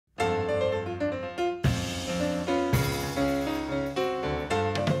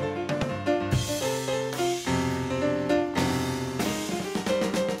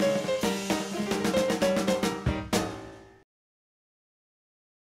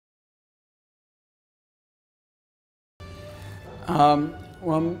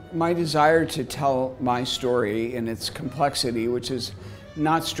Well, my desire to tell my story in its complexity, which is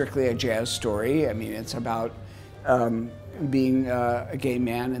not strictly a jazz story. I mean, it's about being a gay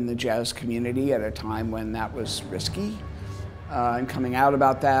man in the jazz community at a time when that was risky, and coming out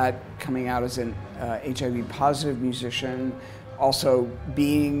about that, coming out as an HIV positive musician, also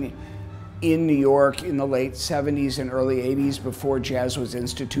being in New York in the late 70s and early 80s before jazz was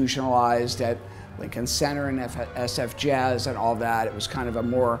institutionalized at Lincoln Center and SF Jazz and all that. It was kind of a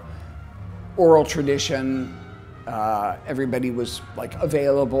more oral tradition. Everybody was like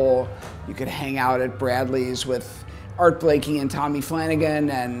available. You could hang out at Bradley's with Art Blakey and Tommy Flanagan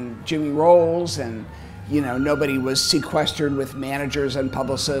and Jimmy Rolls, and you know, nobody was sequestered with managers and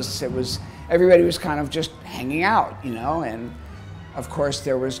publicists. Everybody was kind of just hanging out, you know, and of course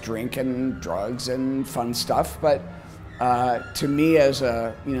there was drink and drugs and fun stuff, but to me as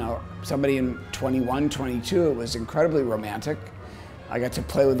a, you know, somebody in 21, 22, it was incredibly romantic. I got to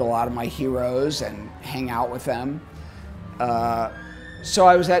play with a lot of my heroes and hang out with them. So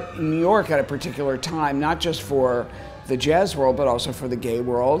I was in New York at a particular time, not just for the jazz world, but also for the gay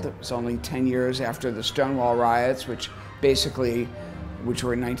world. It was only 10 years after the Stonewall riots, which were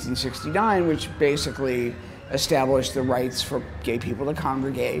in 1969, which basically established the rights for gay people to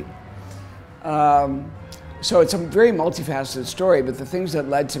congregate. So it's a very multifaceted story, but the things that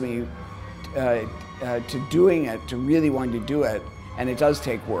led to me to doing it, to really wanting to do it, and it does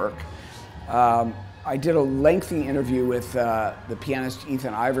take work. I did a lengthy interview with the pianist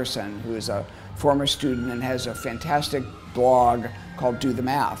Ethan Iverson, who is a former student and has a fantastic blog called Do the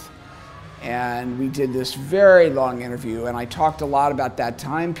Math. And we did this very long interview, and I talked a lot about that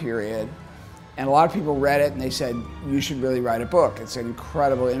time period, and a lot of people read it and they said, you should really write a book. It's an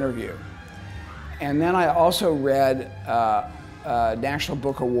incredible interview. And then I also read a National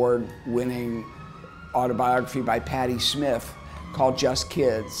Book Award winning autobiography by Patti Smith called Just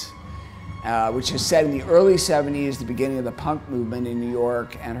Kids, which is set in the early 70s, the beginning of the punk movement in New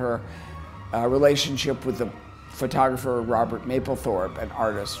York, and her relationship with the photographer Robert Mapplethorpe, and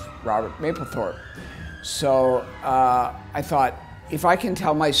artist Robert Mapplethorpe. So I thought, if I can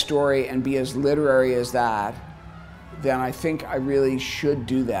tell my story and be as literary as that, then I think I really should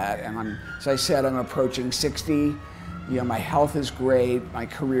do that. And as I said, I'm approaching 60. You know, my health is great. My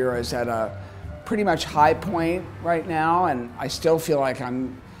career is at a pretty much high point right now, and I still feel like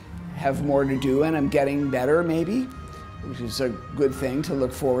have more to do, and I'm getting better maybe, which is a good thing to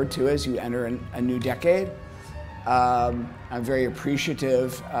look forward to as you enter a new decade. I'm very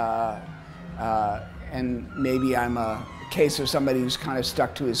appreciative, and maybe I'm a case of somebody who's kind of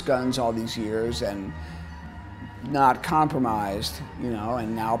stuck to his guns all these years and not compromised, you know,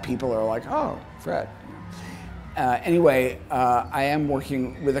 and now people are like, oh, Fred. Anyway, I am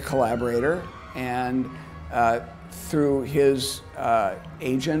working with a collaborator, and through his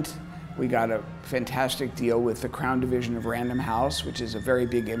agent, we got a fantastic deal with the Crown Division of Random House, which is a very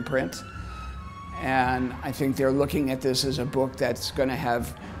big imprint. And I think they're looking at this as a book that's going to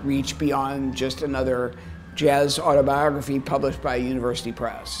have reach beyond just another jazz autobiography published by a university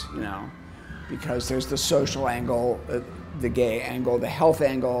press, you know, because there's the social angle, the gay angle, the health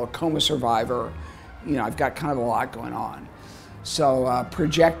angle, coma survivor. You know, I've got kind of a lot going on. So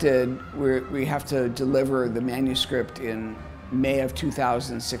projected, we have to deliver the manuscript in May of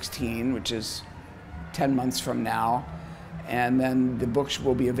 2016, which is 10 months from now. And then the books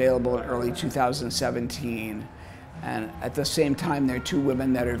will be available in early 2017. And at the same time, there are two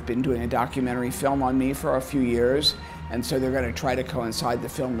women that have been doing a documentary film on me for a few years. And so they're going to try to coincide the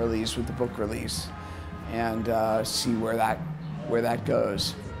film release with the book release and see where that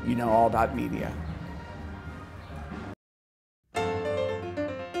goes. You know all about media.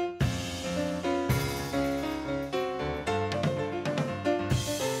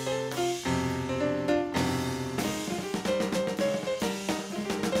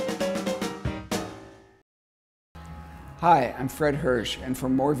 Hi, I'm Fred Hersch, and for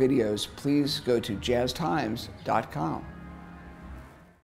more videos, please go to jazztimes.com.